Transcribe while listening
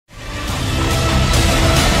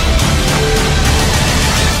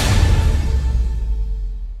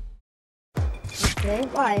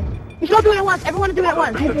Why? You should all do it at once. Everyone do it at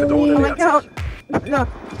once. Verbündete Oh my god. No.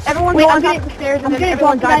 Everyone Wait, go I'm on top gonna- of the stairs I'm and then gonna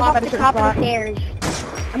everyone dog dive dive off off at a the certain top of spot. the stairs.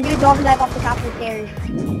 I'm gonna dog dive off the top of the stairs.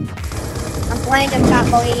 I'm flying to the top,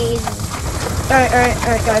 boys. Alright,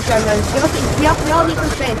 guys. We all need some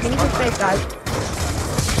space. We need some space, guys.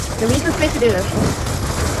 We need some space to do this.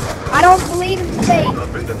 I don't believe in space.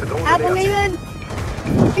 Verbündete Drohne I nähert believe sich. in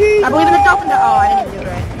Jesus. I believe in the dolphin. Oh, I didn't even do it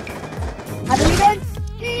right. I believe in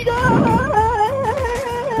Jesus.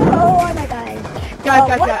 Oh my God.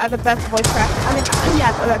 Guys, what? I have the best voice crack. I mean,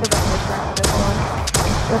 yes, I have the best voice crack. Okay, hold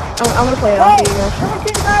on. I'm gonna play it on Hey, for you guys.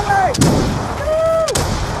 Hurricane Tyler.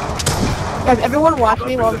 Guys, everyone watch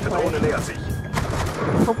me while I'm Verbündete playing. Drohne nähert sich.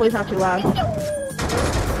 Hopefully it's not too loud.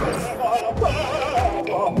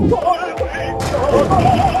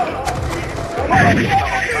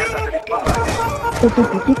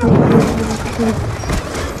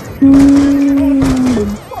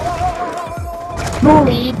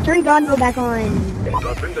 Bully, turn Gonzo back on.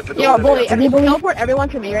 Verbündete Yo, Drohne bully, nähert sich. teleport everyone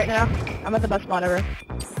to me right now. I'm at the best spot ever.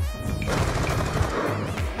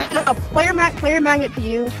 Player magnet to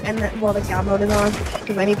use, and then, well, the God mode is on,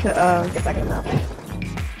 because I need to, get back in the map.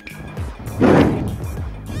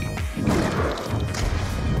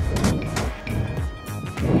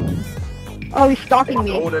 Oh, he's stalking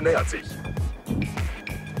me. Drohne nähert sich.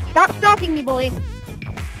 Stop stalking me, bully.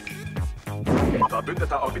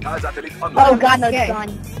 Verbündeter Orbitalsatellit Oh, online. Gonzo's Okay.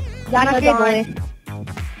 gone. Not Gonzo's good, gone. bully.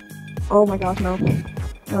 Oh my gosh, no.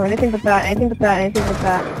 No, anything but that, anything but that, anything but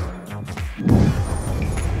that.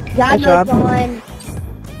 Gonzo's job. gone.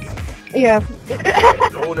 Yeah.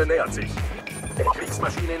 Drohne nähert sich.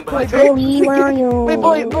 Kriegsmaschine in Wait, Bereitschaft. Bully, where are you? Wait,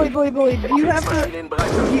 bully. Do you have Kriegsmaschine to... in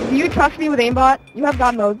Bereitschaft. Do you trust me with aimbot? You have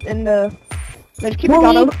God mode in the... Just keep the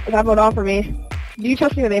Bully. God mode on for me. Do you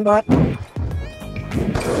trust me with aimbot?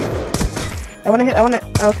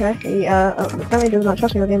 Okay. Apparently does not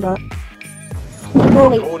trust me with aimbot.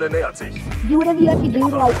 Bully, Drohne nähert sich. do whatever you have to do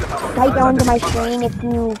to, like, type onto my screen if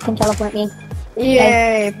you can teleport me.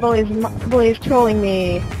 Yay, bully's trolling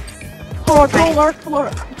me. Troll alert for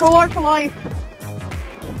life.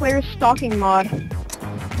 Player stalking mod.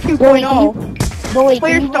 2.0. Bully,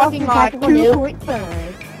 Player can you let off stalking your mod tactical nuke?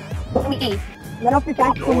 2.5. Bully, let off your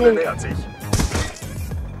tactical Drohne nuke. nähert sich.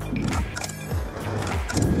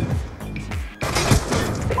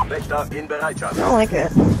 Wächter in Bereitschaft. I don't like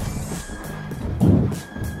it.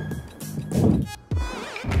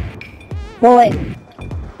 Bully,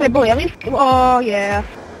 Wait, bully, at least... Oh, yeah.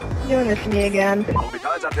 Doing this to me again.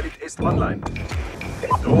 Orbitalsatellit ist online.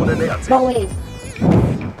 Drohne nähert sich. bully.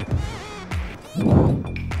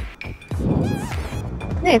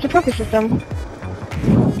 Hey, it's a trophy system.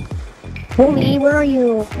 Bully, where are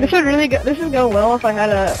you? This would really go. This would go well if I had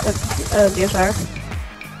a DSR.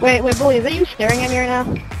 Wait, bully, is that you staring at me right now?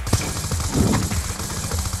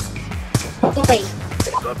 Bully,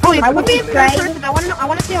 Bully, I put would me be in third afraid. person. I want to know. I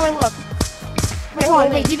want to see how I look. Wait, hold on.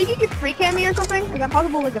 Wait, do you think you could free cam me or something? Is that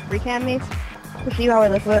possible? Like to free cam me to see how I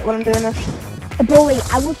look when I'm doing this? Bully,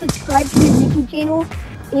 I will subscribe to your YouTube channel.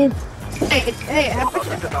 Hey, this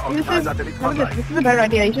is a better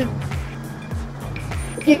idea. You should.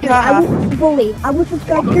 Bully, I will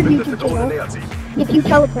subscribe to your Verbündete YouTube Drohne channel nähert sich. if you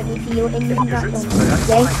teleport me to you and you do not Geschützt film bereit me, zum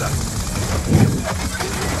okay? Einsatz.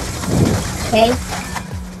 Okay?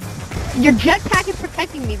 Your jetpack is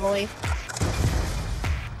protecting me, bully.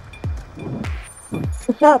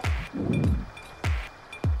 What's up?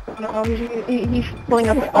 No, he's pulling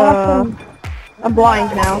up. Awesome. I'm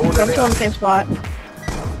blind now. So I'm still in the same spot.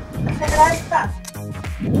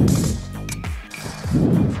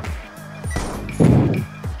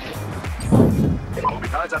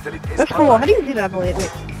 Orbitalsatellit ist That's cool. How online. do you do that, bully? Wait.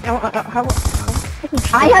 How?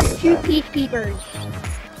 I have two peacekeepers.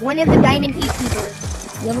 One is a diamond peacekeeper.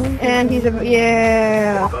 The other one- And he's a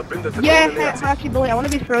yeah. Verbündete Drohne Yeah, nähert sich. actually, bully, I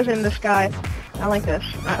want to be frozen in the sky. I like this.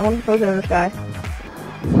 I want to be frozen in the sky.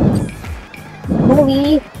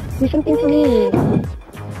 Bully, do something for me.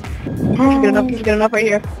 He's good enough. He's good enough right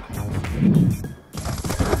here.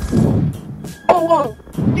 Oh, whoa,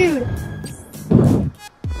 dude.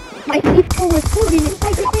 My people were floating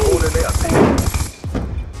inside the Drohne nähert sich.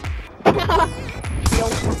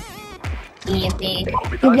 EMP. Let's see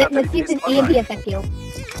Orbitalsatellit if this ist EMP online. affect you.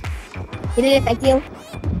 Did it affect you?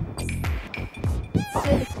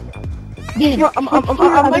 Dude, Yo, I'm like one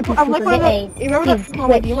of the. You remember Dude, the? Oh,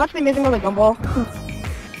 wait, do you watch the Amazing World of Gumball?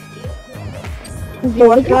 Do Dude, you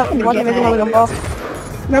watch look that? at You watch the Amazing World of Drohne Gumball? nähert sich.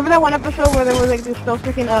 Remember that one episode where there was like these still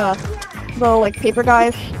freaking little like paper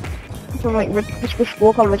guys from like this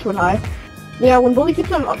school called Richwood High? Yeah, when Bully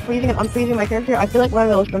keeps on freezing and unfreezing my character, I feel like one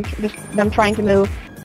of those them trying to move.